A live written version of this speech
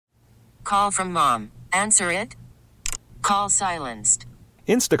Call from mom. Answer it. Call silenced.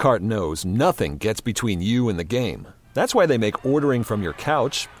 Instacart knows nothing gets between you and the game. That's why they make ordering from your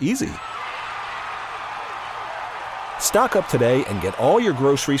couch easy. Stock up today and get all your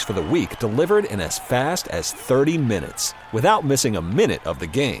groceries for the week delivered in as fast as 30 minutes without missing a minute of the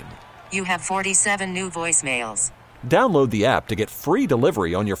game. You have 47 new voicemails. Download the app to get free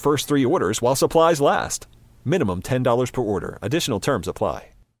delivery on your first 3 orders while supplies last. Minimum $10 per order. Additional terms apply.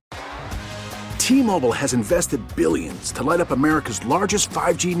 T-Mobile has invested billions to light up America's largest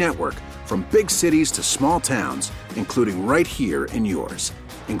 5G network, from big cities to small towns, including right here in yours.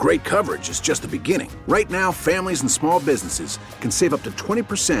 And great coverage is just the beginning. Right now, families and small businesses can save up to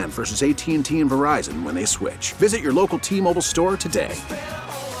 20% versus AT&T and Verizon when they switch. Visit your local T-Mobile store today.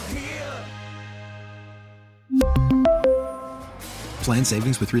 Plan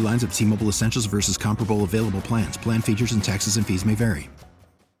savings with 3 lines of T-Mobile Essentials versus comparable available plans. Plan features and taxes and fees may vary.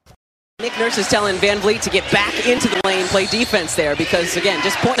 Nick Nurse is telling Van Vliet to get back into the lane, play defense there, because, again,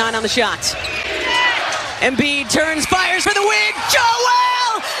 just 0.9 on the shot. Embiid turns, fires for the win.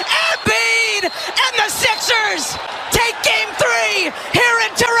 Joel Embiid and the Sixers take Game 3 here in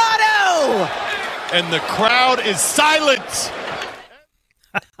Toronto. And the crowd is silent.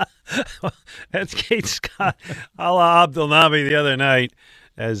 That's Kate Scott a la Abdel Nabi the other night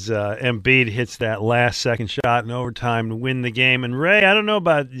as Embiid hits that last-second shot in overtime to win the game. And, Ray, I don't know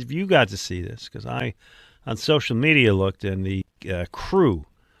about if you got to see this, because I, on social media, looked, and the crew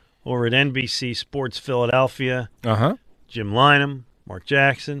over at NBC Sports Philadelphia, Jim Lynam, Mark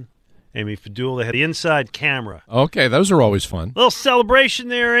Jackson, Amy Fadul, they had the inside camera. Okay, those are always fun. Little celebration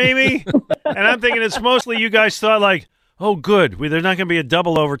there, Amy. And I'm thinking it's mostly you guys thought, like, oh, good, there's not going to be a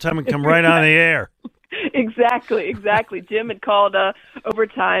double overtime and come right on the air. Exactly. Jim had called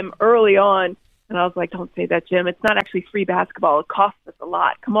overtime early on, and I was like, don't say that, Jim. It's not actually free basketball. It costs us a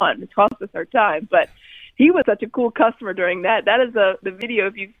lot. Come on, it costs us our time. But he was such a cool customer during that. That is the video,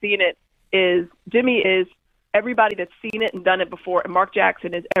 if you've seen it, is Jimmy is everybody that's seen it and done it before, and Mark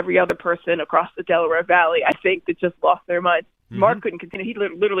Jackson is every other person across the Delaware Valley, I think, that just lost their minds. Mark couldn't continue. He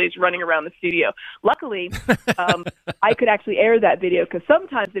literally is running around the studio. Luckily, I could actually air that video, because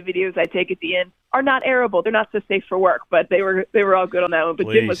sometimes the videos I take at the end are not airable. They're not so safe for work, but they were all good on that one. But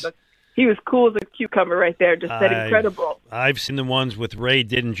Jim he was cool as a cucumber right there, just said incredible. I've seen the ones with Ray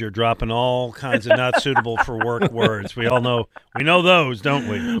Didinger dropping all kinds of not suitable for work words. We all know those, don't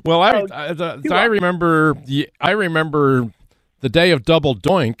we? Well, I remember the day of Double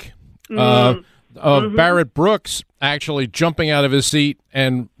Doink. Barrett Brooks actually jumping out of his seat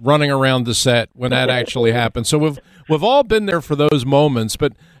and running around the set when that actually happened. So we've all been there for those moments.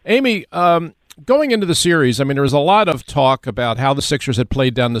 But Amy, going into the series, I mean, there was a lot of talk about how the Sixers had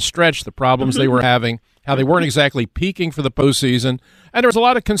played down the stretch, the problems they were having, how they weren't exactly peaking for the postseason, and there was a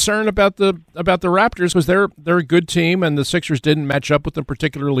lot of concern about the Raptors, because they're a good team and the Sixers didn't match up with them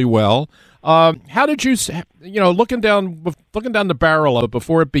particularly well. How did you looking down the barrel of it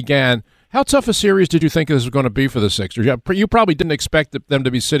before it began? How tough a series did you think this was going to be for the Sixers? You probably didn't expect them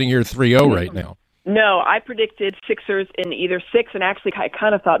to be sitting here 3-0 right now. No, I predicted Sixers in either 6, and actually I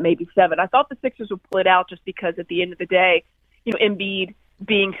kind of thought maybe 7. I thought the Sixers would pull it out just because at the end of the day, Embiid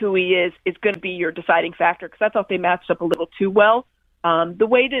being who he is going to be your deciding factor, because I thought they matched up a little too well. The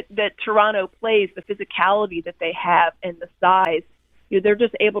way that Toronto plays, the physicality that they have and the size, they're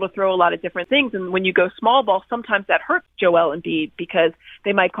just able to throw a lot of different things. And when you go small ball, sometimes that hurts Joel Embiid, because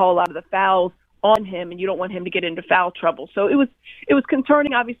they might call a lot of the fouls on him, and you don't want him to get into foul trouble. So it was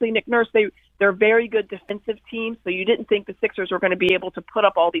concerning. Obviously, Nick Nurse, they're a very good defensive team, so you didn't think the Sixers were going to be able to put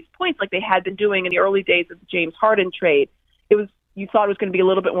up all these points like they had been doing in the early days of the James Harden trade. You thought it was going to be a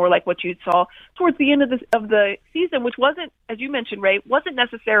little bit more like what you saw towards the end of the season, which wasn't, as you mentioned, Ray, wasn't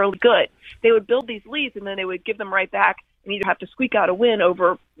necessarily good. They would build these leads, and then they would give them right back and either have to squeak out a win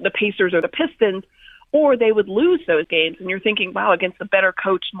over the Pacers or the Pistons, or they would lose those games. And you're thinking, wow, against a better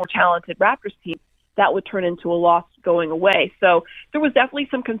coached, more talented Raptors team, that would turn into a loss going away. So there was definitely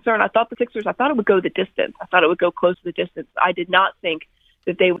some concern. I thought it would go the distance. I thought it would go close to the distance. I did not think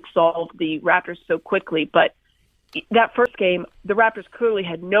that they would solve the Raptors so quickly. But that first game, the Raptors clearly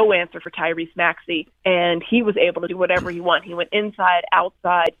had no answer for Tyrese Maxey, and he was able to do whatever he wanted. He went inside,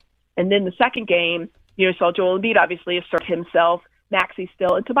 outside. And then the second game, saw Joel Embiid obviously assert himself, Maxey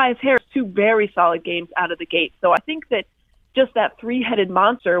still, and Tobias Harris, 2 very solid games out of the gate. So I think that just that 3-headed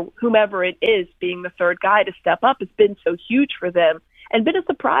monster, whomever it is, being the third guy to step up has been so huge for them, and been a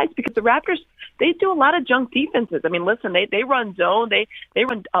surprise, because the Raptors, they do a lot of junk defenses. I mean, listen, they run zone. They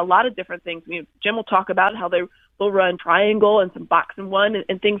run a lot of different things. Jim will talk about how they will run triangle and some box and one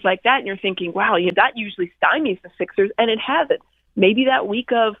and things like that, and you're thinking, wow, that usually stymies the Sixers, and it hasn't. Maybe that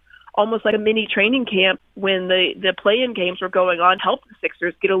week of almost like a mini training camp when the play-in games were going on, helped the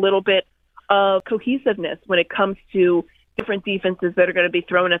Sixers get a little bit of cohesiveness when it comes to different defenses that are going to be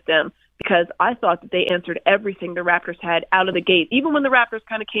thrown at them, because I thought that they answered everything the Raptors had out of the gate. Even when the Raptors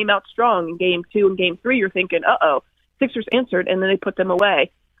kind of came out strong in Game 2 and Game 3, you're thinking, uh-oh, Sixers answered, and then they put them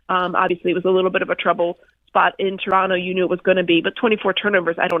away. Obviously, it was a little bit of a trouble spot in Toronto. You knew it was going to be, but 24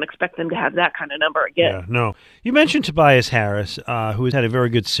 turnovers, I don't expect them to have that kind of number again. Yeah, no. You mentioned Tobias Harris, who has had a very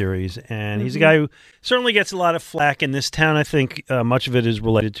good series, and he's a guy who certainly gets a lot of flack in this town. I think much of it is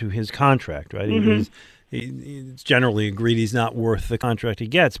related to his contract, right? He's generally agreed he's not worth the contract he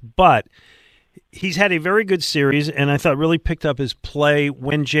gets, but he's had a very good series, and I thought really picked up his play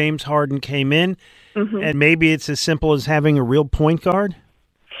when James Harden came in, and maybe it's as simple as having a real point guard.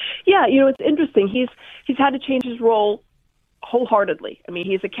 Yeah, it's interesting. He's had to change his role wholeheartedly. I mean,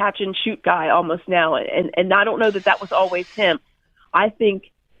 he's a catch-and-shoot guy almost now, and I don't know that was always him. I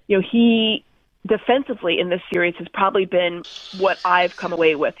think, he defensively in this series has probably been what I've come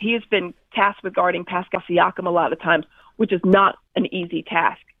away with. He has been tasked with guarding Pascal Siakam a lot of times, which is not an easy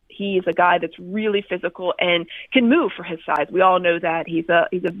task. He's a guy that's really physical and can move for his size. We all know that. He's a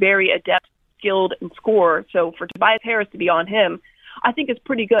very adept, skilled, and scorer. So for Tobias Harris to be on him, I think it's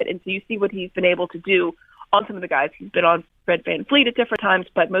pretty good. And so you see what he's been able to do on some of the guys. He's been on Fred VanVleet at different times,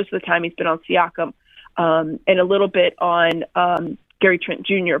 but most of the time he's been on Siakam and a little bit on Gary Trent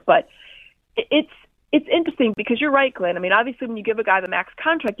Jr. But it's interesting because you're right, Glenn. I mean, obviously when you give a guy the max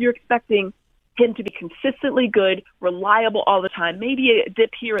contract, you're expecting him to be consistently good, reliable all the time, maybe a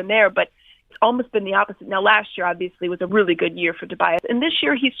dip here and there, but it's almost been the opposite. Now, last year, obviously, was a really good year for Tobias. And this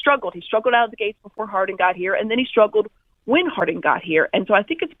year, he struggled. He struggled out of the gates before Harden got here, and then he struggled when Harden got here. And so I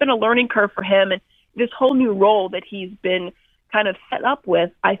think it's been a learning curve for him. And this whole new role that he's been kind of set up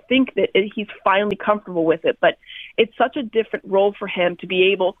with, I think that he's finally comfortable with it. But it's such a different role for him to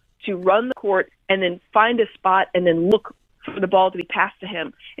be able to run the court and then find a spot and then look for the ball to be passed to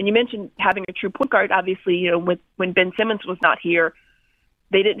him. And you mentioned having a true point guard. Obviously, when Ben Simmons was not here,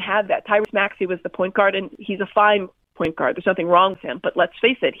 they didn't have that. Tyrese Maxey was the point guard, and he's a fine point guard. There's nothing wrong with him. But let's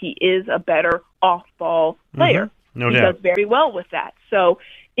face it, he is a better off-ball player. No he doubt. does very well with that. So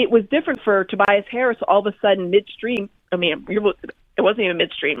it was different for Tobias Harris all of a sudden midstream. I mean, it wasn't even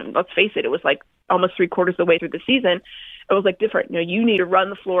midstream. And let's face it, it was like almost 3/4 of the way through the season. It was like different. You need to run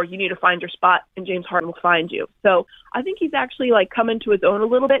the floor. You need to find your spot, and James Harden will find you. So I think he's actually like coming to his own a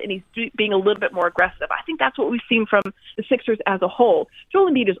little bit, and he's being a little bit more aggressive. I think that's what we've seen from the Sixers as a whole. Joel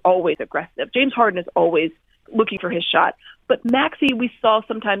Embiid is always aggressive. James Harden is always looking for his shot. But Maxey, we saw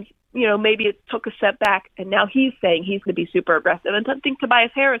sometimes, maybe it took a step back, and now he's saying he's going to be super aggressive. And I think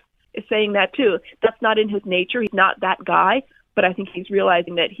Tobias Harris is saying that too. That's not in his nature. He's not that guy. But I think he's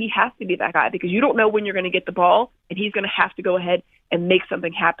realizing that he has to be that guy because you don't know when you're going to get the ball, and he's going to have to go ahead and make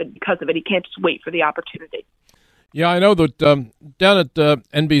something happen because of it. He can't just wait for the opportunity. Yeah, I know that down at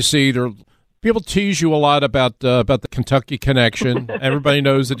NBC, people tease you a lot about the Kentucky connection. Everybody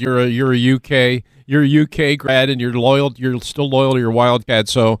knows that you're a UK grad, and you're still loyal to your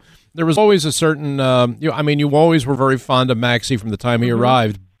Wildcats. So there was always a certain you always were very fond of Maxey from the time he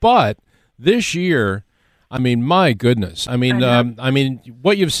arrived. But this year, I mean, my goodness. I mean,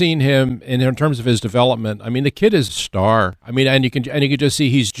 what you've seen him in terms of his development. I mean, the kid is a star. I mean, and you can just see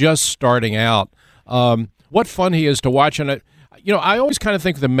he's just starting out. What fun he is to watch. And I always kind of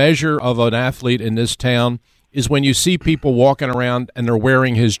think the measure of an athlete in this town is when you see people walking around and they're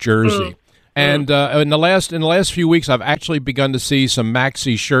wearing his jersey. And in the last few weeks, I've actually begun to see some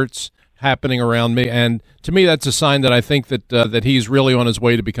Maxey shirts happening around me, and to me, that's a sign that I think that he's really on his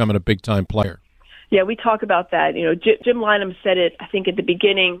way to becoming a big time player. Yeah, we talk about that. Jim Lynam said it, I think, at the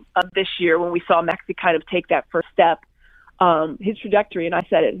beginning of this year when we saw Maxey kind of take that first step. His trajectory, and I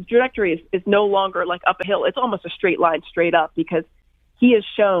said it, his trajectory is no longer like up a hill. It's almost a straight line straight up because he has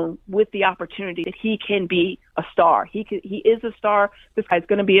shown with the opportunity that he can be a star. He is a star. This guy's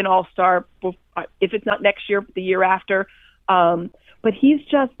going to be an all-star if it's not next year, but the year after. But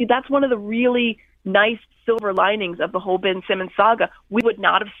that's one of the really nice silver linings of the whole Ben Simmons saga. We would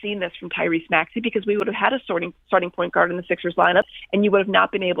not have seen this from Tyrese Maxey because we would have had a starting point guard in the Sixers lineup, and you would have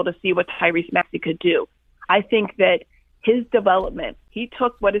not been able to see what Tyrese Maxey could do. I think that his development, he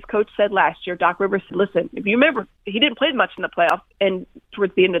took what his coach said last year. Doc Rivers said, listen, if you remember, he didn't play much in the playoffs and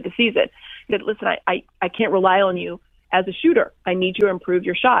towards the end of the season. He said, listen, I can't rely on you as a shooter. I need you to improve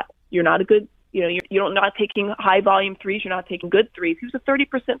your shot. You're not a good you're not taking high volume threes. You're not taking good threes. He was a 30%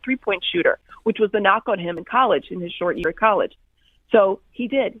 3-point shooter, which was the knock on him in college, in his short year of college. So he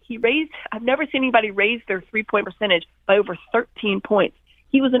did. I've never seen anybody raise their 3-point percentage by over 13 points.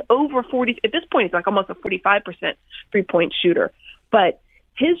 He was an over 40. At this point, he's like almost a 45% 3-point shooter. But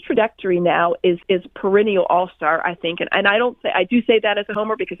his trajectory now is perennial all-star, I think. And I do say that as a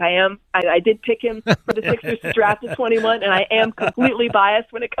homer because I did pick him for the Sixers to draft at 21, and I am completely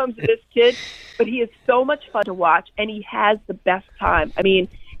biased when it comes to this kid. But he is so much fun to watch, and he has the best time. I mean,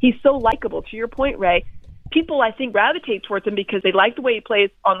 he's so likable. To your point, Ray, people, I think, gravitate towards him because they like the way he plays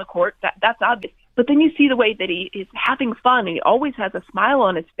on the court. That's obvious. But then you see the way that he is having fun, and he always has a smile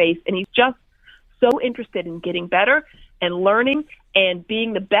on his face, and he's just so interested in getting better and learning and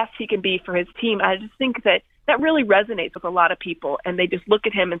being the best he can be for his team. I just think that really resonates with a lot of people, and they just look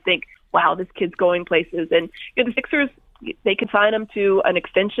at him and think, wow, this kid's going places. And the Sixers, they can sign him to an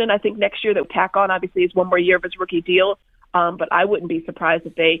extension, I think, next year that would tack on, obviously, is one more year of his rookie deal. But I wouldn't be surprised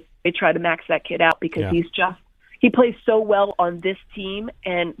if they try to max that kid out because he plays so well on this team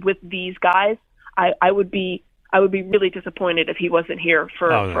and with these guys. I would be really disappointed if he wasn't here for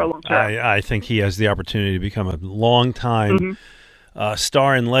a long time. I think he has the opportunity to become a long-time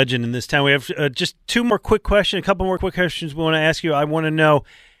star and legend in this town. We have just a couple more quick questions we want to ask you. I want to know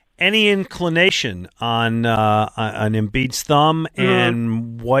any inclination on Embiid's thumb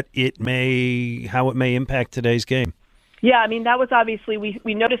and how it may impact today's game. Yeah, I mean, that was obviously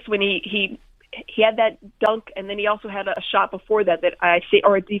we noticed when he had that dunk, and then he also had a shot before that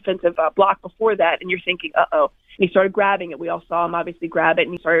or a defensive block before that, and you're thinking, uh-oh. And he started grabbing it. We all saw him obviously grab it,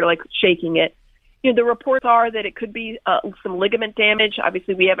 and he started shaking it. The reports are that it could be some ligament damage.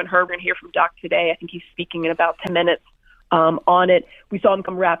 Obviously, we haven't heard. We're going to hear from Doc today. I think he's speaking in about 10 minutes on it. We saw him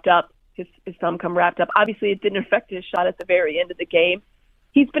come wrapped up, his thumb come wrapped up. Obviously, it didn't affect his shot at the very end of the game.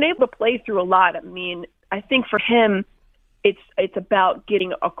 He's been able to play through a lot. I mean, I think for him, it's about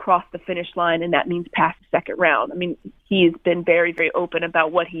getting across the finish line, and that means past the second round. I mean, he's been very, very open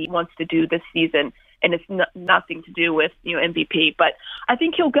about what he wants to do this season, and it's nothing to do with MVP. But I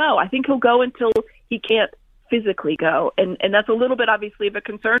think he'll go. I think he'll go until he can't physically go, and that's a little bit obviously of a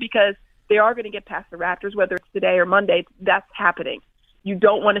concern because they are going to get past the Raptors, whether it's today or Monday. That's happening. You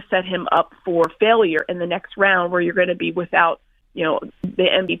don't want to set him up for failure in the next round where you're going to be without the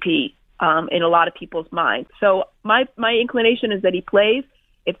MVP. In a lot of people's minds. So my inclination is that he plays.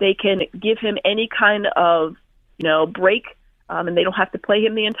 If they can give him any kind of, break, and they don't have to play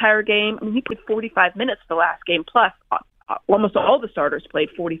him the entire game. I mean, he played 45 minutes the last game, plus almost all the starters played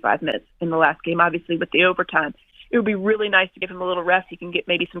 45 minutes in the last game, obviously with the overtime. It would be really nice to give him a little rest. He can get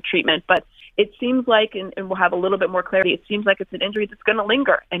maybe some treatment. But it seems like, and we'll have a little bit more clarity, it seems like it's an injury that's going to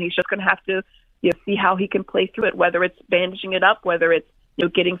linger, and he's just going to have to see how he can play through it, whether it's bandaging it up, whether it's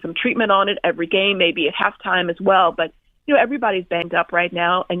getting some treatment on it every game, maybe at halftime as well. But, everybody's banged up right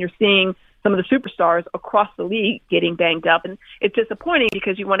now, and you're seeing some of the superstars across the league getting banged up. And it's disappointing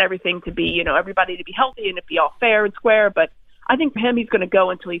because you want everything to be, everybody to be healthy and to be all fair and square. But I think for him, he's going to go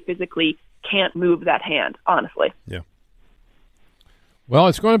until he physically can't move that hand, honestly. Yeah. Well,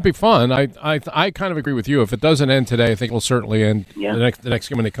 it's going to be fun. I kind of agree with you. If it doesn't end today, I think it'll certainly end the next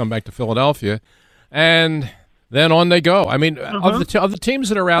game when they come back to Philadelphia. And then on they go. I mean, of the teams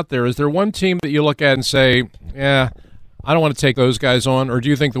that are out there, is there one team that you look at and say, yeah, I don't want to take those guys on? Or do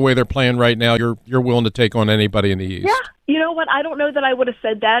you think the way they're playing right now, you're willing to take on anybody in the East? Yeah. You know what? I don't know that I would have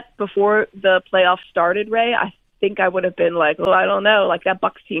said that before the playoffs started, Ray. I think I would have been like, well, I don't know. Like, that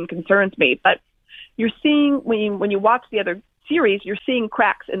Bucks team concerns me. But you're seeing, when you watch the other series, you're seeing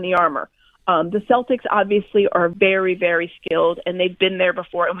cracks in the armor. The Celtics obviously are very, very skilled, and they've been there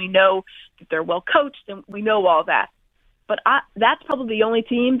before, and we know that they're well coached, and we know all that. But that's probably the only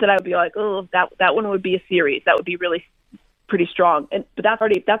team that I would be like, oh, that one would be a series. That would be really pretty strong. But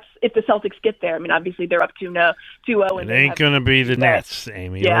that's if the Celtics get there. I mean, obviously they're up 2-0. It ain't going to be the Nets,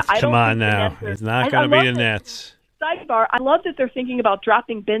 Amy. Yeah, come on now. It's not going to be the Nets. Sidebar, I love that they're thinking about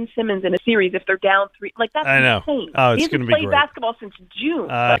dropping Ben Simmons in a series if they're down 3. Like, that's insane. Oh, it's going to be great. He hasn't played basketball since June.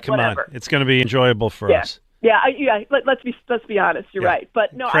 Come on. It's going to be enjoyable for us. Yeah, let's be honest. You're right.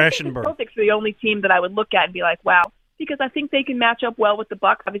 But no, I think the Celtics are the only team that I would look at and be like, wow, because I think they can match up well with the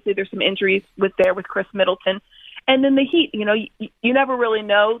Bucks. Obviously, there's some injuries with Chris Middleton. And then the Heat, you never really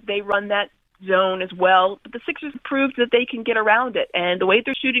know. They run that zone as well. But the Sixers proved that they can get around it. And the way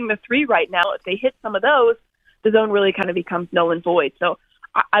they're shooting the 3 right now, if they hit some of those, the zone really kind of becomes null and void. So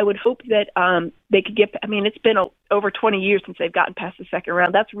I would hope that they could get. I mean, it's been over 20 years since they've gotten past the second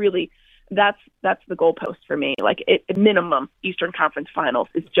round. That's the goalpost for me. Like, at minimum, Eastern Conference Finals.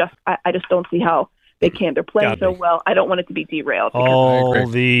 It's just I just don't see how they can. They're playing so well. I don't want it to be derailed. All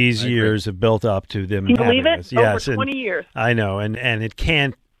these years have built up to them. Can you believe it? Yes, over 20 years. I know, and it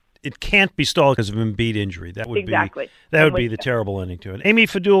can't be stalled because of Embiid injury. That would be the terrible ending to it. Amy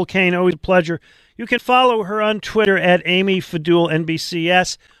Fadool-Kane, always a pleasure. You can follow her on Twitter at Amy Fadool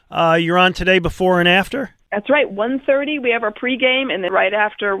NBCS. You're on Today Before and After? That's right, 1:30 we have our pregame, and then right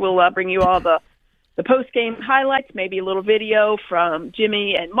after we'll bring you all the post-game highlights, maybe a little video from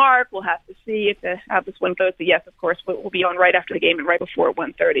Jimmy and Mark. We'll have to see how this one goes. But yes, of course, we'll be on right after the game and right before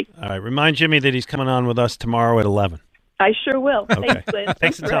 1:30. All right, remind Jimmy that he's coming on with us tomorrow at 11. I sure will. Okay. Thanks, Liz.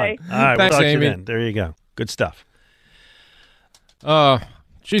 Thanks a ton. Ray. All right, Thanks, we'll talk Amy. to you then. There you go. Good stuff.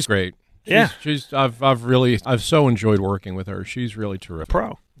 She's great. I've so enjoyed working with her. She's really terrific.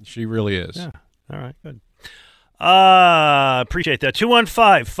 Pro. She really is. Yeah. All right, good. Appreciate that.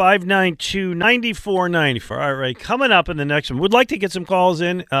 215-592-9494. All right, Ray, coming up in the next one. Would like to get some calls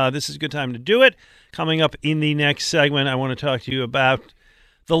in. This is a good time to do it. Coming up in the next segment, I want to talk to you about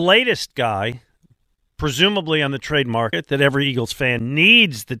the latest guy, presumably on the trade market, that every Eagles fan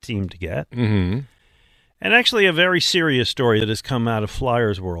needs the team to get. Mm-hmm. And actually a very serious story that has come out of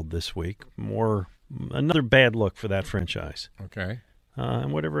Flyers world this week. Another bad look for that franchise. Okay.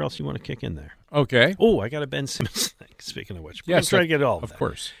 And whatever else you want to kick in there. Okay. Oh, I got a Ben Simmons thing, speaking of which. We're going to Yes, try to get it all of Of that.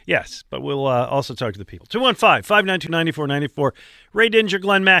 course. Yes, but we'll also talk to the people. 215-592-9494. Ray Dinger,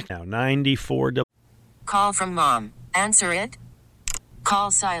 Glenn Mack now, 94. Call from mom. Answer it.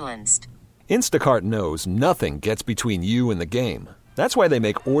 Call silenced. Instacart knows nothing gets between you and the game. That's why they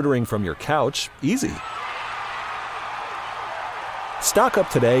make ordering from your couch easy. Stock up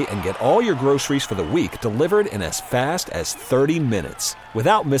today and get all your groceries for the week delivered in as fast as 30 minutes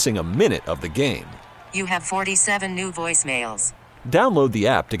without missing a minute of the game. You have 47 new voicemails. Download the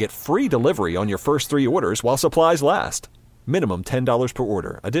app to get free delivery on your first 3 orders while supplies last. Minimum $10 per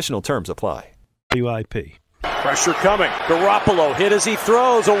order. Additional terms apply. WIP. Pressure coming. Garoppolo hit as he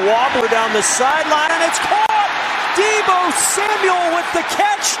throws. A wobbler down the sideline, and it's caught! Deebo Samuel with the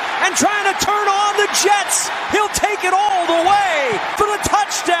catch and trying to turn on the Jets. He'll take it all the way for the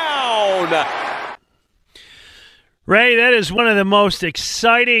touchdown. Ray, that is one of the most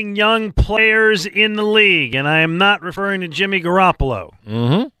exciting young players in the league, and I am not referring to Jimmy Garoppolo.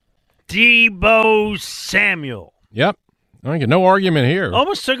 Mm-hmm. Deebo Samuel. Yep. I get no argument here.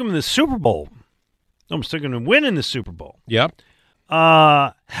 Almost took him to the Super Bowl. Almost took him to win in the Super Bowl. Yep.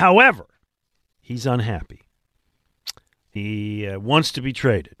 However, he's unhappy. He wants to be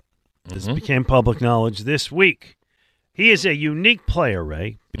traded. This became public knowledge this week. He is a unique player,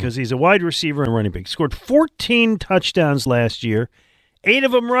 Ray, because he's a wide receiver and running back. He scored 14 touchdowns last year, 8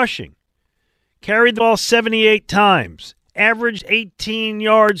 of them rushing. Carried the ball 78 times. Averaged 18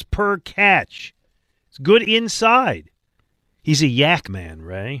 yards per catch. He's good inside. He's a yak man,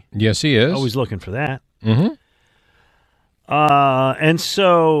 Ray. Yes, he is. Always looking for that. Mm-hmm. And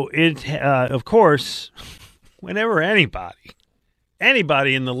so, of course, whenever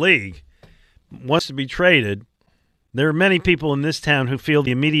anybody in the league wants to be traded, there are many people in this town who feel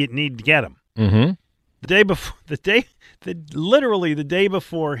the immediate need to get him. Mm-hmm. Literally the day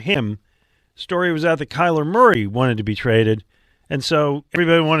before him, story was out that Kyler Murray wanted to be traded, and so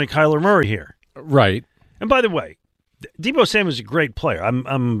everybody wanted Kyler Murray here. Right. And by the way, Deebo Samuel is a great player.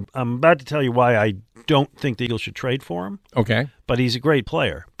 I'm about to tell you why I don't think the Eagles should trade for him. Okay. But he's a great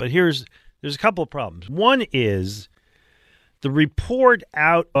player. But there's a couple of problems. One is the report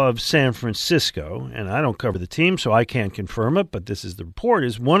out of San Francisco, and I don't cover the team, so I can't confirm it, but this is the report,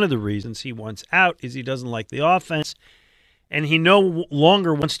 is one of the reasons he wants out is he doesn't like the offense, and he no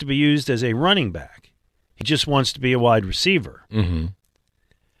longer wants to be used as a running back. He just wants to be a wide receiver. Mm-hmm.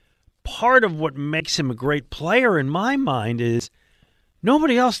 Part of what makes him a great player in my mind is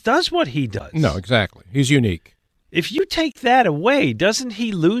nobody else does what he does. No, exactly. He's unique. If you take that away, doesn't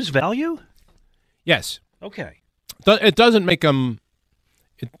he lose value? Yes. Okay. It doesn't make him,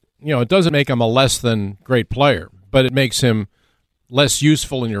 it doesn't make him a less than great player, but it makes him less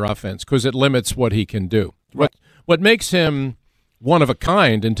useful in your offense because it limits what he can do. Right. What makes him one of a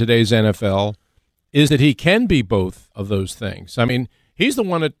kind in today's NFL is that he can be both of those things. I mean, he's the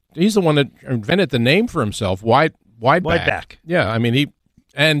one that invented the name for himself, wide back. Yeah, I mean, he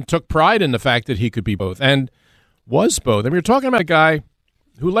took pride in the fact that he could be both and was both. I mean, you're talking about a guy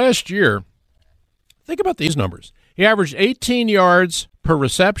who last year, think about these numbers. He averaged 18 yards per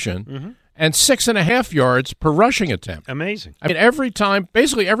reception and 6.5 yards per rushing attempt. Amazing. I mean,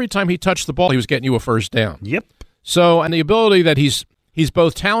 basically every time he touched the ball, he was getting you a first down. Yep. So, and the ability that he's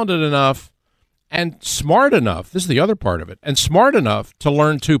both talented enough and smart enough, this is the other part of it, and smart enough to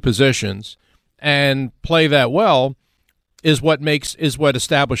learn two positions and play that well is what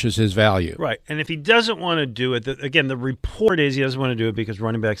establishes his value. Right. And if he doesn't want to do it, again, the report is he doesn't want to do it because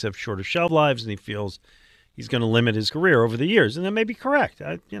running backs have shorter shelf lives and he feels he's going to limit his career over the years. And that may be correct.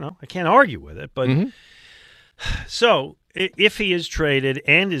 I can't argue with it. But so if he is traded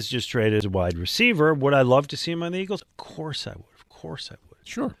and is just traded as a wide receiver, would I love to see him on the Eagles? Of course I would.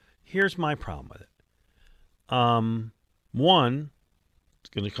 Sure. Here's my problem with it. One, it's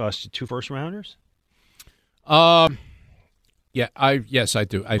going to cost you 2 first-rounders? Yes, I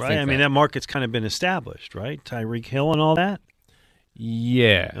do. I think I mean, that market's kind of been established, right? Tyreek Hill and all that?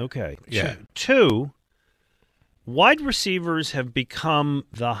 Yeah. Okay. Yeah. Two, wide receivers have become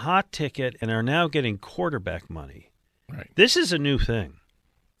the hot ticket and are now getting quarterback money. Right. This is a new thing.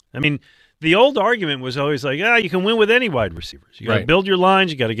 I mean, the old argument was always like, you can win with any wide receivers. You got to build your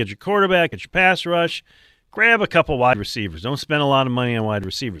lines. You got to get your quarterback, get your pass rush, grab a couple wide receivers. Don't spend a lot of money on wide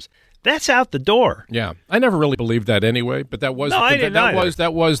receivers. That's out the door. Yeah, I never really believed that anyway, but that was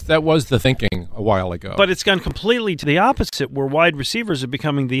that was the thinking a while ago. But it's gone completely to the opposite, where wide receivers are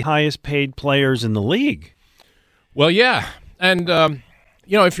becoming the highest paid players in the league. Well, yeah, and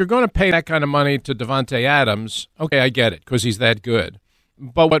if you're going to pay that kind of money to Devontae Adams, okay, I get it because he's that good.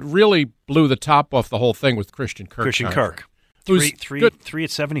 But what really blew the top off the whole thing was Christian Kirk. Three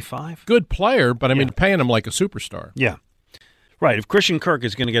at 75. Good player, but I mean, paying him like a superstar. Yeah. Right. If Christian Kirk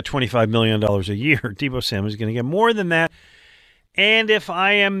is going to get $25 million a year, Deebo Samuel is going to get more than that. And if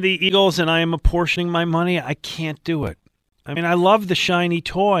I am the Eagles and I am apportioning my money, I can't do it. I mean, I love the shiny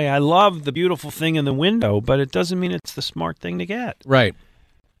toy. I love the beautiful thing in the window, but it doesn't mean it's the smart thing to get. Right.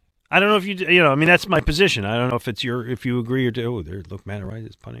 I don't know if I mean, that's my position. I don't know if you agree or do. Look, Matt Wright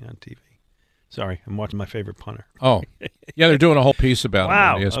is punting on TV. Sorry, I'm watching my favorite punter. Oh, yeah, they're doing a whole piece about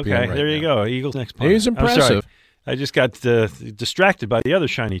wow. him on ESPN okay, right there you now. go. Eagles next punter. He's impressive. I just got distracted by the other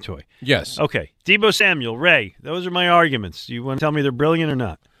shiny toy. Yes. Okay. Deebo Samuel, Ray, those are my arguments. You want to tell me they're brilliant or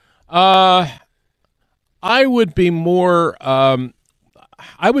not? I would be more open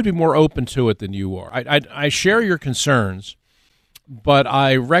to it than you are. I share your concerns, but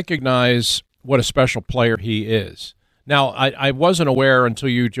I recognize what a special player he is. Now, I wasn't aware until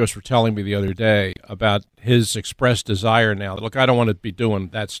you just were telling me the other day about his expressed desire now. Look, I don't want to be doing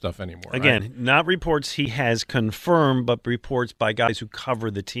that stuff anymore. Again, not reports he has confirmed, but reports by guys who cover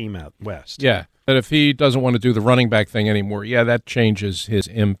the team out west. Yeah, but if he doesn't want to do the running back thing anymore, yeah, that changes his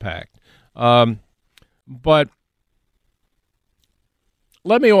impact. But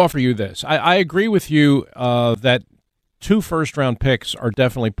let me offer you this. I agree with you that 2 first-round picks are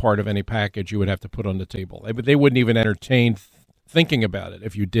definitely part of any package you would have to put on the table. They wouldn't even entertain thinking about it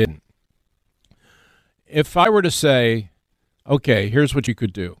if you didn't. If I were to say, okay, here's what you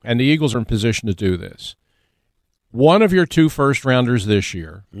could do, and the Eagles are in position to do this. One of your 2 first-rounders this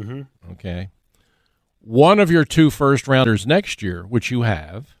year, okay, one of your 2 first-rounders next year, which you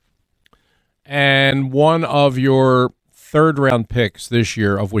have, and one of your third-round picks this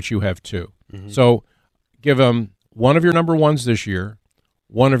year, of which you have 2. So give them one of your number 1s this year,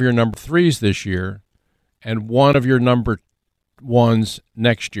 one of your number 3s this year, and one of your number 1s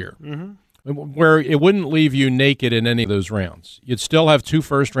next year, where it wouldn't leave you naked in any of those rounds. You'd still have 2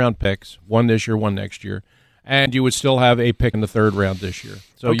 first-round picks, one this year, one next year, and you would still have a pick in the third round this year.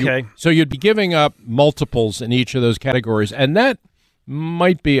 So you'd be giving up multiples in each of those categories, and that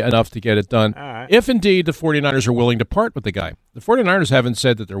might be enough to get it done, if indeed the 49ers are willing to part with the guy. The 49ers haven't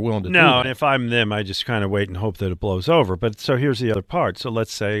said that they're willing to do that. No, and if I'm them, I just kind of wait and hope that it blows over. But so here's the other part. So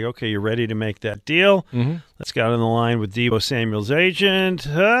let's say, okay, you're ready to make that deal. Let's get on the line with Deebo Samuel's agent.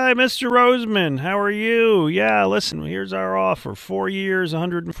 Hi, Mr. Roseman. How are you? Yeah, listen, here's our offer. 4 years,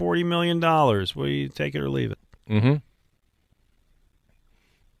 $140 million. Will you take it or leave it?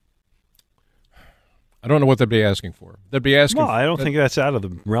 I don't know what they'd be asking for. They'd be asking. Well, I don't think that's out of the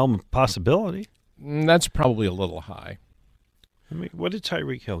realm of possibility. That's probably a little high. I mean, what did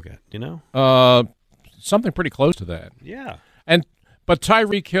Tyreek Hill get? You know, something pretty close to that. Yeah. But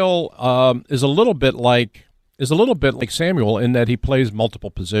Tyreek Hill is a little bit like Samuel in that he plays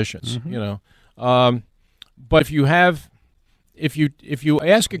multiple positions. You know, but if you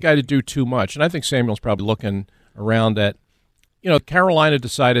ask a guy to do too much, and I think Samuel's probably looking around at. You know, Carolina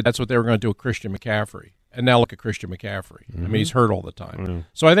decided that's what they were going to do with Christian McCaffrey, and now look at Christian McCaffrey. I mean, he's hurt all the time.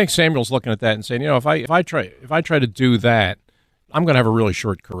 So I think Samuel's looking at that and saying, you know, if I try to do that, I'm going to have a really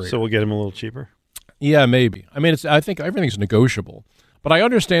short career. So we'll get him a little cheaper. Yeah, maybe. I mean, I think everything's negotiable, but I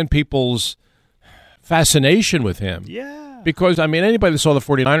understand people's fascination with him. Yeah. Because I mean, anybody that saw the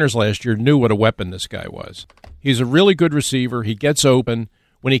 49ers last year knew what a weapon this guy was. He's a really good receiver. He gets open.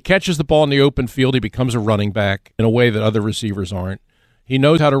 When he catches the ball in the open field, he becomes a running back in a way that other receivers aren't. He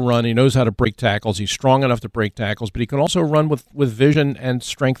knows how to run. He knows how to break tackles. He's strong enough to break tackles, but he can also run with vision and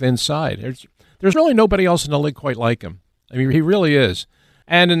strength inside. There's really nobody else in the league quite like him. I mean, he really is.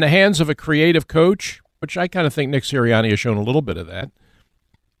 And in the hands of a creative coach, which I kind of think Nick Sirianni has shown a little bit of that,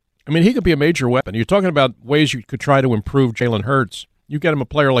 I mean, he could be a major weapon. You're talking about ways you could try to improve Jalen Hurts. You get him a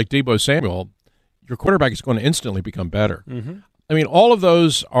player like Deebo Samuel, your quarterback is going to instantly become better. I mean, all of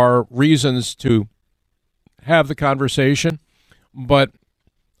those are reasons to have the conversation, but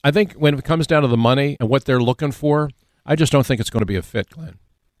I think when it comes down to the money and what they're looking for, I just don't think it's going to be a fit, Glenn.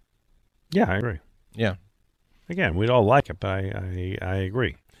 Yeah, I agree. Yeah. Again, we'd all like it, but I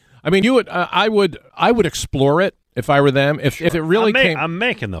agree. I mean, you would. I would explore it if I were them. If it really came, I'm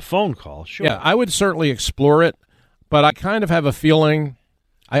making the phone call. Sure. Yeah, I would certainly explore it, but I kind of have a feeling.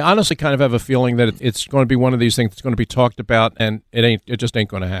 I honestly kind of have a feeling that it's going to be one of these things that's going to be talked about, and it just ain't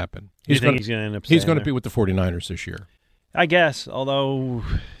going to happen. He's going to end up. He's going to be with the 49ers this year. I guess, although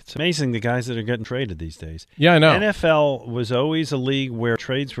it's amazing the guys that are getting traded these days. Yeah, I know. NFL was always a league where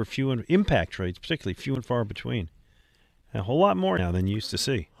trades were impact trades, particularly few and far between. A whole lot more now than you used to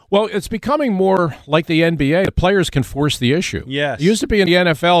see. Well, it's becoming more like the NBA. The players can force the issue. Yes. It used to be in the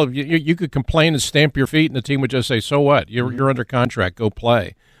NFL, you could complain and stamp your feet, and the team would just say, so what? You're under contract. Go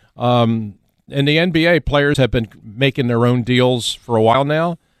play. In the NBA, players have been making their own deals for a while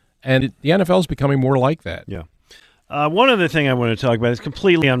now, and the NFL is becoming more like that. Yeah. One other thing I want to talk about is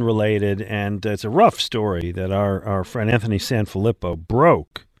completely unrelated, and it's a rough story that our friend Anthony Sanfilippo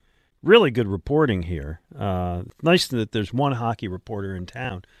broke. Really good reporting here. Nice that there's one hockey reporter in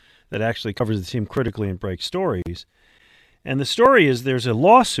town that actually covers the team critically and breaks stories. And the story is there's a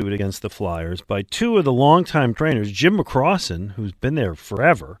lawsuit against the Flyers by two of the longtime trainers, Jim McCrossan, who's been there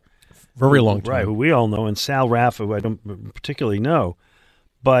forever. Very long time. Right, who we all know, and Sal Raffa, who I don't particularly know.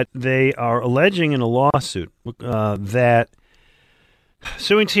 But they are alleging in a lawsuit that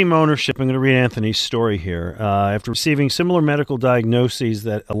suing team ownership, I'm going to read Anthony's story here, after receiving similar medical diagnoses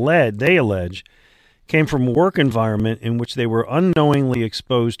that they allege came from a work environment in which they were unknowingly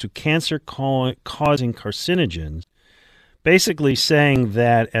exposed to cancer-causing carcinogens, basically saying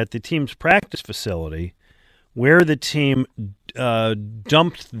that at the team's practice facility, where the team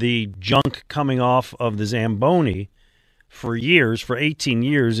dumped the junk coming off of the Zamboni for 18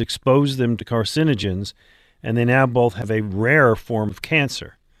 years, exposed them to carcinogens, and they now both have a rare form of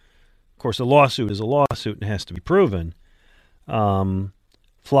cancer. Of course, a lawsuit is a lawsuit and has to be proven.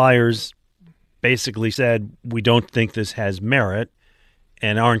 Flyers basically said, we don't think this has merit,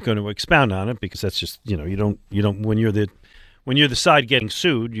 and aren't going to expound on it because that's just, you don't when you're the side getting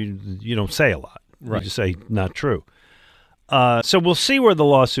sued, you don't say a lot. Right. You just say not true. So we'll see where the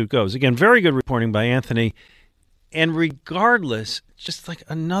lawsuit goes. Again, very good reporting by Anthony. And regardless, just like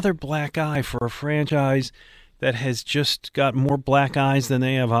another black eye for a franchise that has just got more black eyes than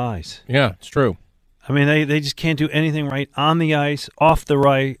they have eyes. Yeah, it's true. I mean, they just can't do anything right on the ice, off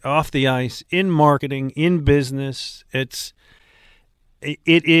the ice, in marketing, in business. It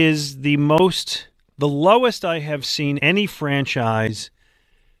is the lowest I have seen any franchise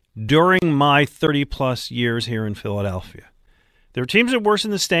during my 30-plus years here in Philadelphia. There are teams that are worse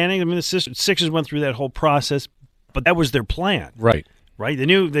in the standing. I mean, the Sixers went through that whole process, but that was their plan. Right. They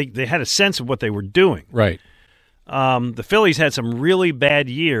knew they had a sense of what they were doing. Right. The Phillies had some really bad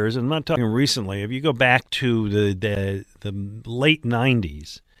years. I'm not talking recently. If you go back to the late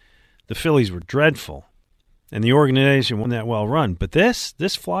 90s, the Phillies were dreadful, and the organization wasn't that well run. But this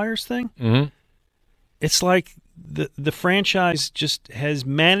Flyers thing, it's like the franchise just has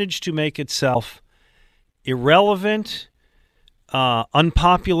managed to make itself irrelevant,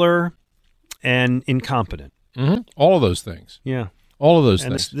 unpopular, and incompetent. All of those things. Yeah. All of those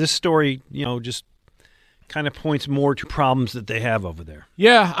things. This story, just kind of points more to problems that they have over there.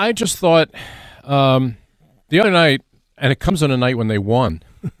 Yeah, I just thought the other night, and it comes on a night when they won.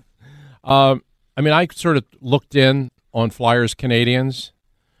 I mean, I sort of looked in on Flyers Canadians,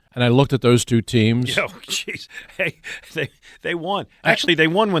 and I looked at those two teams. Oh, jeez. Hey, they won. Actually, they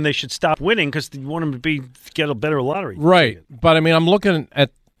won when they should stop winning because they want them to get a better lottery. Right. But, I mean, I'm looking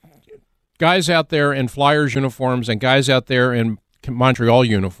at guys out there in Flyers uniforms and guys out there in Montreal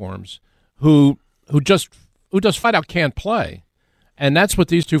uniforms who just flat out can't play. And that's what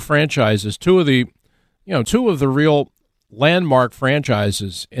these two franchises, two of the real landmark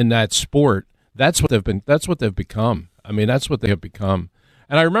franchises in that sport, that's what they've become. I mean, that's what they have become.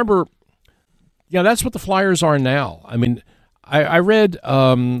 And I remember, that's what the Flyers are now. I mean, I read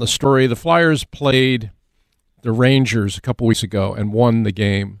the story. The Flyers played the Rangers a couple weeks ago and won the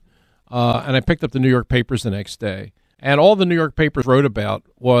game. And I picked up the New York papers the next day. And all the New York papers wrote about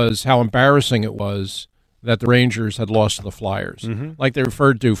was how embarrassing it was that the Rangers had lost to the Flyers. Like they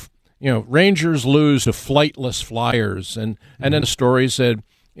referred to, Rangers lose to flightless Flyers. And then the story said,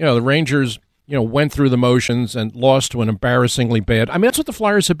 the Rangers, went through the motions and lost to an embarrassingly bad. I mean, that's what the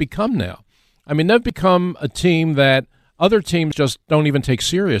Flyers have become now. I mean, they've become a team that other teams just don't even take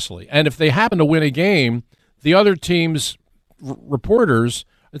seriously. And if they happen to win a game, the other team's reporters,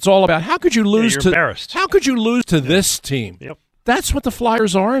 it's all about how could you lose to this team? Yep. That's what the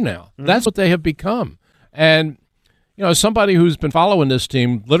Flyers are now. That's what they have become. And, somebody who's been following this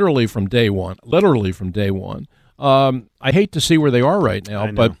team literally from day one, I hate to see where they are right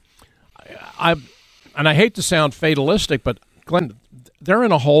now, but I hate to sound fatalistic, but Glenn, they're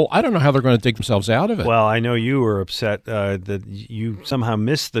in a hole. I don't know how they're going to dig themselves out of it. Well, I know you were upset that you somehow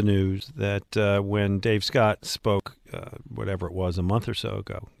missed the news that when Dave Scott spoke, whatever it was, a month or so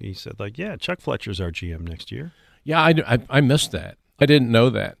ago, he said, Chuck Fletcher's our GM next year. Yeah, I missed that. I didn't know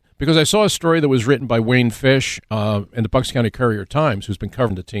that because I saw a story that was written by Wayne Fish in the Bucks County Courier-Times, who's been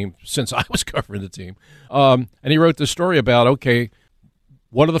covering the team since I was covering the team. And he wrote this story about,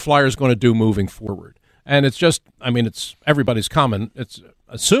 what are the Flyers going to do moving forward? And it's just, it's everybody's common. It's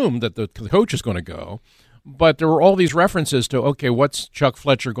assumed that the coach is going to go. But there were all these references to, what's Chuck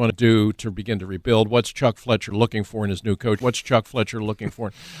Fletcher going to do to begin to rebuild? What's Chuck Fletcher looking for in his new coach? What's Chuck Fletcher looking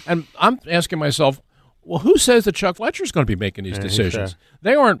for? And I'm asking myself, well, who says that Chuck Fletcher's going to be making these decisions?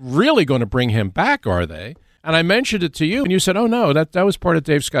 They aren't really going to bring him back, are they? And I mentioned it to you, and you said, oh, no, that was part of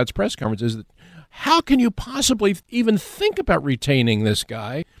Dave Scott's press conference, is that how can you possibly even think about retaining this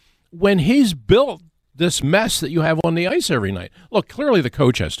guy when he's built this mess that you have on the ice every night? Look, clearly the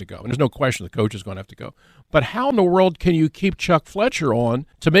coach has to go, and there's no question the coach is going to have to go. But how in the world can you keep Chuck Fletcher on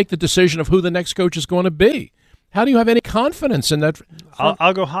to make the decision of who the next coach is going to be? How do you have any confidence in that?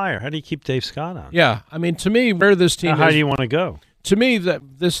 I'll go higher. How do you keep Dave Scott on? Yeah, to me, where this team how do you want to go? To me,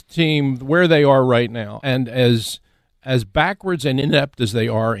 this team, where they are right now, and as backwards and inept as they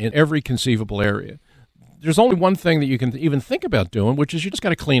are in every conceivable area, there's only one thing that you can even think about doing, which is you just got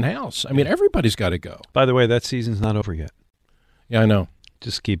to clean house. Everybody's got to go. By the way, that season's not over yet. Yeah, I know.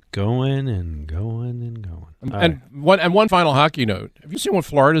 Just keep going and going and going. One final hockey note. Have you seen what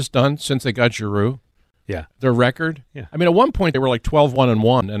Florida's done since they got Giroux? Yeah. Their record? Yeah. At one point they were like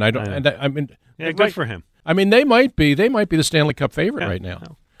 12-1-1, and I don't. Good for him. They might be the Stanley Cup favorite right now.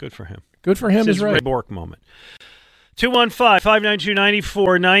 No, good for him. Good for him. This is right. Ray Bork moment.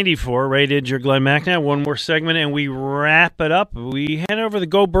 215-592-9494. Ray Didinger, Glenn Macnow. One more segment, and we wrap it up. We hand over the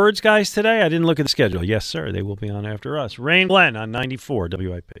Go Birds guys today. I didn't look at the schedule. Yes, sir. They will be on after us. Ray and Glenn on 94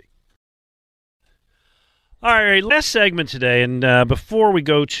 WIP. All right, last segment today, and before we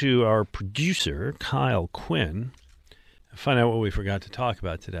go to our producer, Kyle Quinn, and find out what we forgot to talk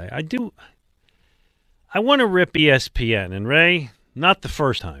about today, I want to rip ESPN, and Ray, not the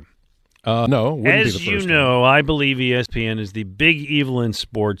first time. No, wouldn't be the As first you time. know, I believe ESPN is the big evil in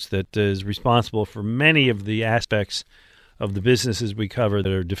sports that is responsible for many of the aspects of the businesses we cover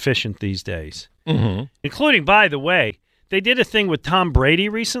that are deficient these days, including, by the way, they did a thing with Tom Brady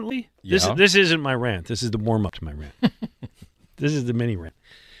recently. Yeah. This isn't my rant. This is the warm-up to my rant. This is the mini rant.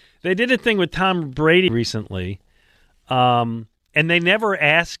 They did a thing with Tom Brady recently, and they never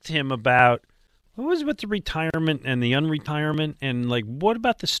asked him about what was with the retirement and the unretirement, and what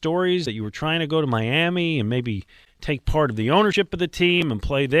about the stories that you were trying to go to Miami and maybe take part of the ownership of the team and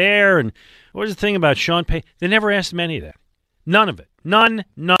play there, and what was the thing about Sean Payton? They never asked him any of that. None of it. None.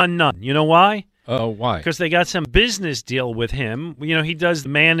 You know why? Why? Because they got some business deal with him. He does the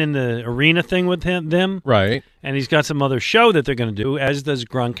man in the arena thing with them. Right. And he's got some other show that they're going to do, as does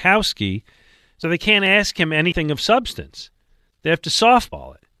Gronkowski. So they can't ask him anything of substance. They have to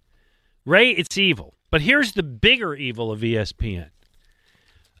softball it. Ray, it's evil. But here's the bigger evil of ESPN.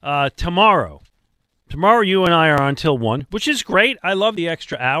 Tomorrow, you and I are on till 1, which is great. I love the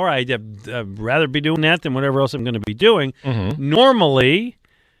extra hour. I'd rather be doing that than whatever else I'm going to be doing. Normally,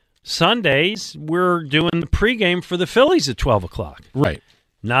 Sundays, we're doing the pregame for the Phillies at 12 o'clock. Right.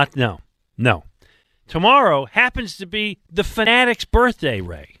 No. Tomorrow happens to be the Fanatic's birthday,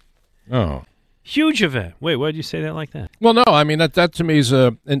 Ray. Oh. Huge event. Wait, why did you say that like that? Well, no, that to me is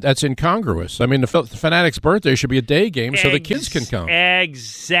that's incongruous. The Fanatic's birthday should be a day game so the kids can come.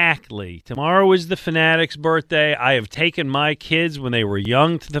 Exactly. Tomorrow is the Fanatic's birthday. I have taken my kids when they were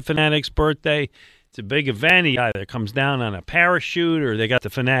young to the Fanatic's birthday. It's a big event. He either comes down on a parachute or they got the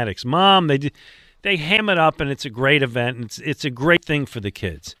Fanatic's mom. They ham it up, and it's a great event, and it's a great thing for the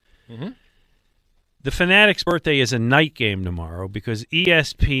kids. The Fanatic's birthday is a night game tomorrow because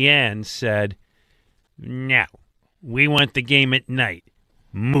ESPN said, no, we want the game at night.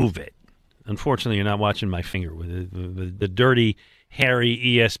 Move it. Unfortunately, you're not watching my finger with the dirty, hairy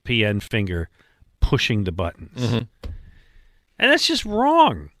ESPN finger pushing the buttons. And that's just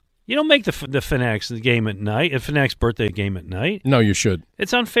wrong. You don't make the Fanatics game at night, a Fanatics birthday game at night. No, you should.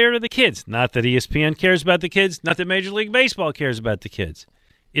 It's unfair to the kids. Not that ESPN cares about the kids, not that Major League Baseball cares about the kids.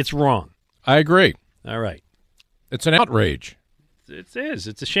 It's wrong. I agree. All right. It's an outrage. It is.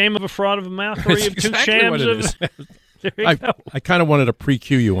 It's a shame of a fraud of a mouth where you have exactly two shams what it of... is. There you go. I kind of wanted to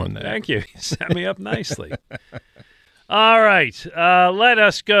pre-cue you on that. Thank you. You set me up nicely. All right. Let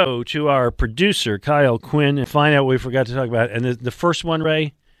us go to our producer, Kyle Quinn, and find out what we forgot to talk about. And the first one,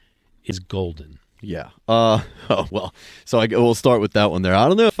 Ray, is golden. Yeah. We'll start with that one there. I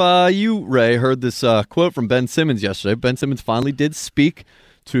don't know if you, Ray, heard this quote from Ben Simmons yesterday. Ben Simmons finally did speak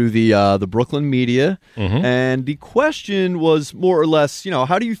to the Brooklyn media, and the question was more or less,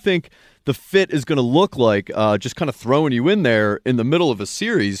 how do you think the fit is going to look like? Just kind of throwing you in there in the middle of a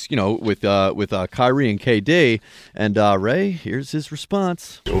series, with Kyrie and KD. And Ray, here's his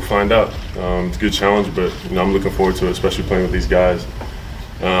response. We'll find out. It's a good challenge, but I'm looking forward to it, especially playing with these guys.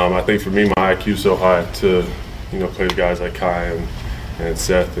 I think for me, my IQ is so high to play with guys like Kai and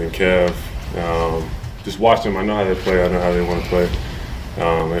Seth and Kev. Just watch them, I know how they play. I know how they want to play.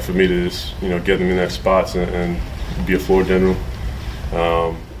 And for me to just, get them in their spots and be a floor general,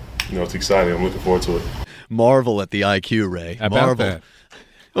 it's exciting. I'm looking forward to it. Marvel at the IQ, Ray. About Marvel. that.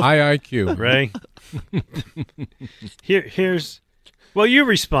 High IQ. Ray, here's – well, you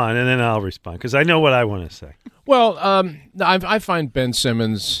respond, and then I'll respond, because I know what I want to say. Well, I find Ben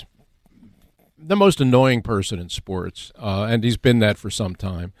Simmons the most annoying person in sports, and he's been that for some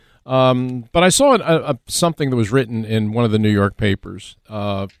time. But I saw something that was written in one of the New York papers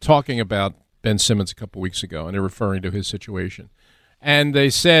talking about Ben Simmons a couple weeks ago, and they're referring to his situation. And they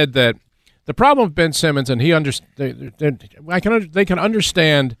said that the problem with Ben Simmons, and they can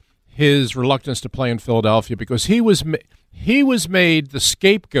understand his reluctance to play in Philadelphia because he was made the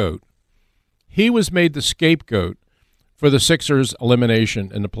scapegoat. He was made the scapegoat for the Sixers'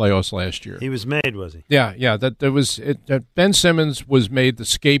 elimination in the playoffs last year. He was made, was he? Yeah. That Ben Simmons was made the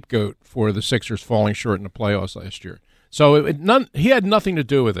scapegoat for the Sixers falling short in the playoffs last year. So he had nothing to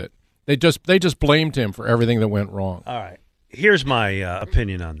do with it. They just blamed him for everything that went wrong. All right. Here's my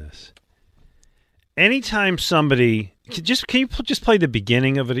opinion on this. Anytime somebody can you just play the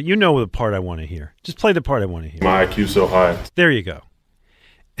beginning of it? You know the part I want to hear. Just play the part I want to hear. My IQ's so high. There you go.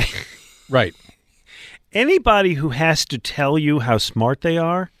 Right. Anybody who has to tell you how smart they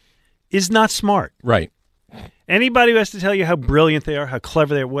are is not smart. Right. Anybody who has to tell you how brilliant they are, how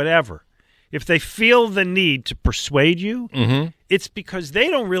clever they are, whatever. If they feel the need to persuade you, it's because they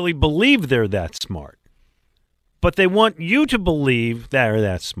don't really believe they're that smart. But they want you to believe they're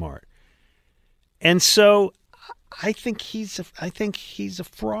that smart. And so I think he's a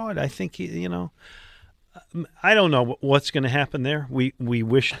fraud. I think I don't know what's going to happen there. We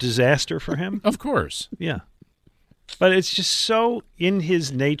wish disaster for him. Of course. Yeah. But it's just so in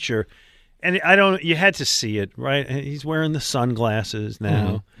his nature. And you had to see it, right? He's wearing the sunglasses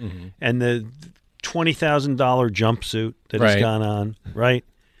now and the $20,000 jumpsuit that he's gone on, right?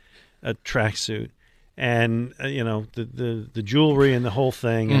 A tracksuit. And, the jewelry and the whole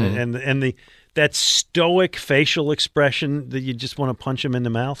thing and that stoic facial expression that you just want to punch him in the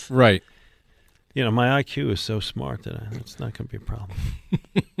mouth. Right. My IQ is so smart that it's not going to be a problem.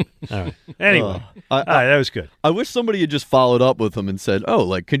 All right. Anyway, all right, that was good. I wish somebody had just followed up with him and said,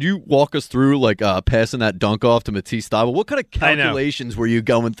 could you walk us through, passing that dunk off to Matisse Thybulle? What kind of calculations were you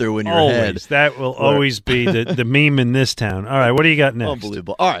going through in your head? That will always be the meme in this town. All right, what do you got next?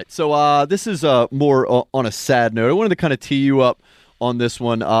 Unbelievable. All right, so this is more on a sad note. I wanted to kind of tee you up on this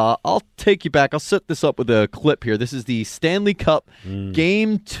one. I'll take you back. I'll set this up with a clip here. This is the Stanley Cup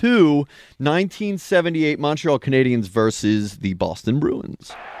Game 2, 1978 Montreal Canadiens versus the Boston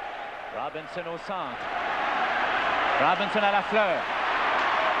Bruins. Robinson au centre. Robinson à la fleur.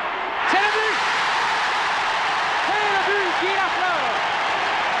 C'est le but! C'est le but! Guy Lafleur!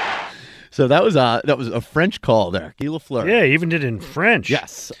 So that was a French call there. Guy Lafleur. Yeah, he even did it in French.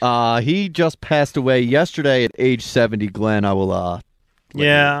 Yes. He just passed away yesterday at age 70. Glenn, I will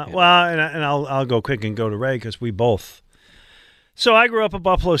Yeah, well, and I'll go quick and go to Ray because we both. So I grew up a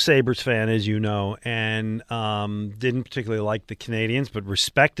Buffalo Sabres fan, as you know, and didn't particularly like the Canadiens, but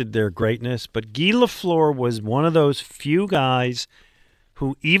respected their greatness. But Guy Lafleur was one of those few guys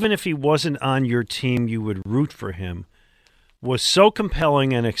who, even if he wasn't on your team, you would root for him, was so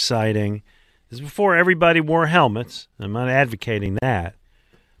compelling and exciting. This is before everybody wore helmets. I'm not advocating that.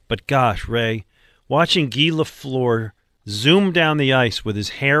 But gosh, Ray, watching Guy Lafleur zoom down the ice with his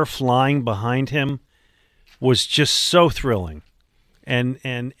hair flying behind him was just so thrilling. And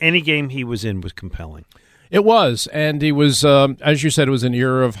any game he was in was compelling. It was, and he was, as you said, it was an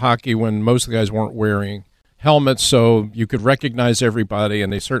era of hockey when most of the guys weren't wearing helmets, so you could recognize everybody,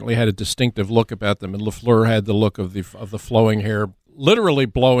 and they certainly had a distinctive look about them. And Lafleur had the look of the flowing hair, literally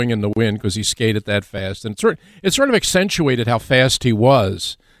blowing in the wind because he skated that fast, and it sort of accentuated how fast he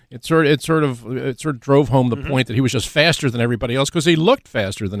was. It sort of drove home the point that he was just faster than everybody else because he looked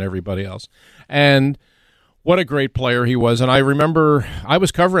faster than everybody else. And what a great player he was. And I remember I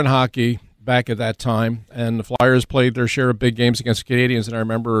was covering hockey back at that time, and the Flyers played their share of big games against the Canadiens, and I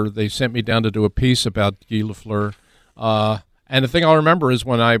remember they sent me down to do a piece about Guy Lafleur. And the thing I'll remember is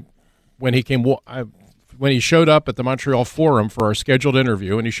when he showed up at the Montreal Forum for our scheduled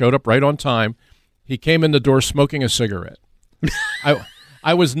interview, and he showed up right on time, he came in the door smoking a cigarette.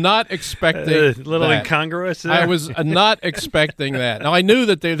 I was not expecting a little that. incongruous there. I was not expecting that. Now, I knew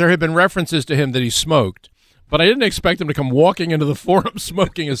that there had been references to him that he smoked, but I didn't expect him to come walking into the Forum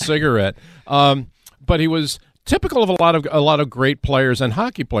smoking a cigarette. But he was typical of a lot of great players and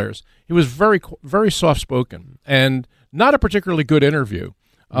hockey players. He was very, very soft-spoken and not a particularly good interview.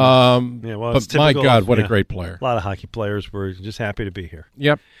 But my God, what a great player. A lot of hockey players were just happy to be here.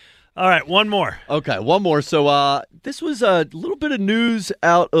 Yep. All right, one more. Okay, one more. So this was a little bit of news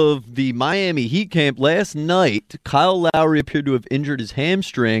out of the Miami Heat camp last night. Kyle Lowry appeared to have injured his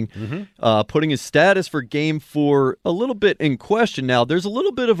hamstring, putting his status for Game 4 a little bit in question. Now, there's a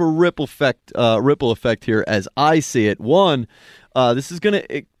little bit of a ripple effect here as I see it. One, this is going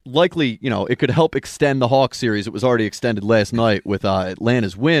to likely, it could help extend the Hawks series. It was already extended last night with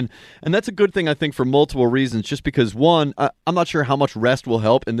Atlanta's win. And that's a good thing, I think, for multiple reasons. Just because, one, I'm not sure how much rest will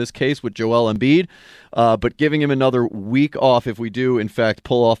help in this case with Joel Embiid. But giving him another week off, if we do, in fact,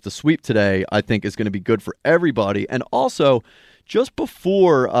 pull off the sweep today, I think is going to be good for everybody. And also, just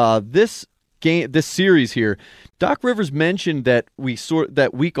before this series here, Doc Rivers mentioned that that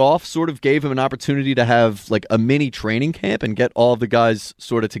week off sort of gave him an opportunity to have like a mini training camp and get all of the guys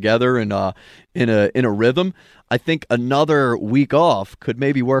sort of together and in a rhythm. I think another week off could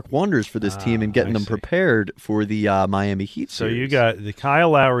maybe work wonders for this team and getting them prepared for the Miami Heat series. So you got the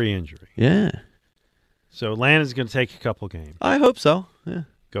Kyle Lowry injury. Yeah. So Atlanta's going to take a couple games. I hope so. Yeah.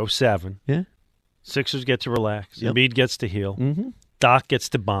 Go 7. Yeah. Sixers get to relax. Yep. Embiid gets to heal. Mm-hmm. Doc gets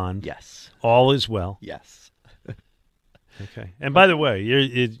to bond. Yes. All is well. Yes. Okay. And by the way,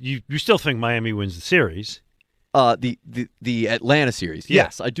 you still think Miami wins the series? The Atlanta series. Yeah.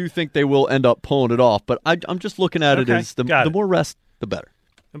 Yes, I do think they will end up pulling it off, but I'm just looking at it as the more rest, the better.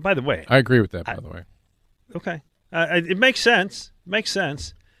 And by the way, I agree with that. By the way, okay, it makes sense. Makes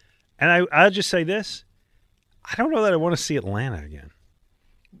sense. And I'll just say this: I don't know that I want to see Atlanta again.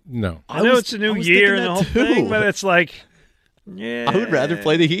 No, I know it's a new year and the whole thing, but it's like. Yeah, I would rather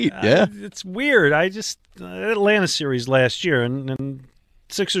play the Heat. Yeah, it's weird. I just Atlanta series last year, and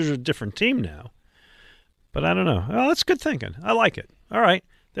Sixers are a different team now. But I don't know. Oh, that's good thinking. I like it. All right,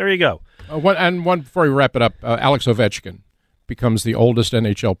 there you go. One before we wrap it up, Alex Ovechkin becomes the oldest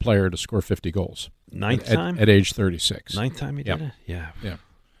NHL player to score 50 goals. Ninth time at age 36. Ninth time he did it. Yeah.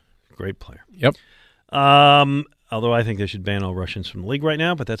 Great player. Yep. Although I think they should ban all Russians from the league right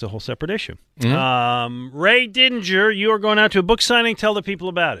now, but that's a whole separate issue. Mm-hmm. Ray Didinger, you are going out to a book signing. Tell the people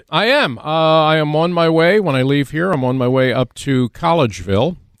about it. I am. I am on my way. When I leave here, I'm on my way up to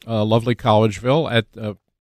Collegeville, lovely Collegeville, at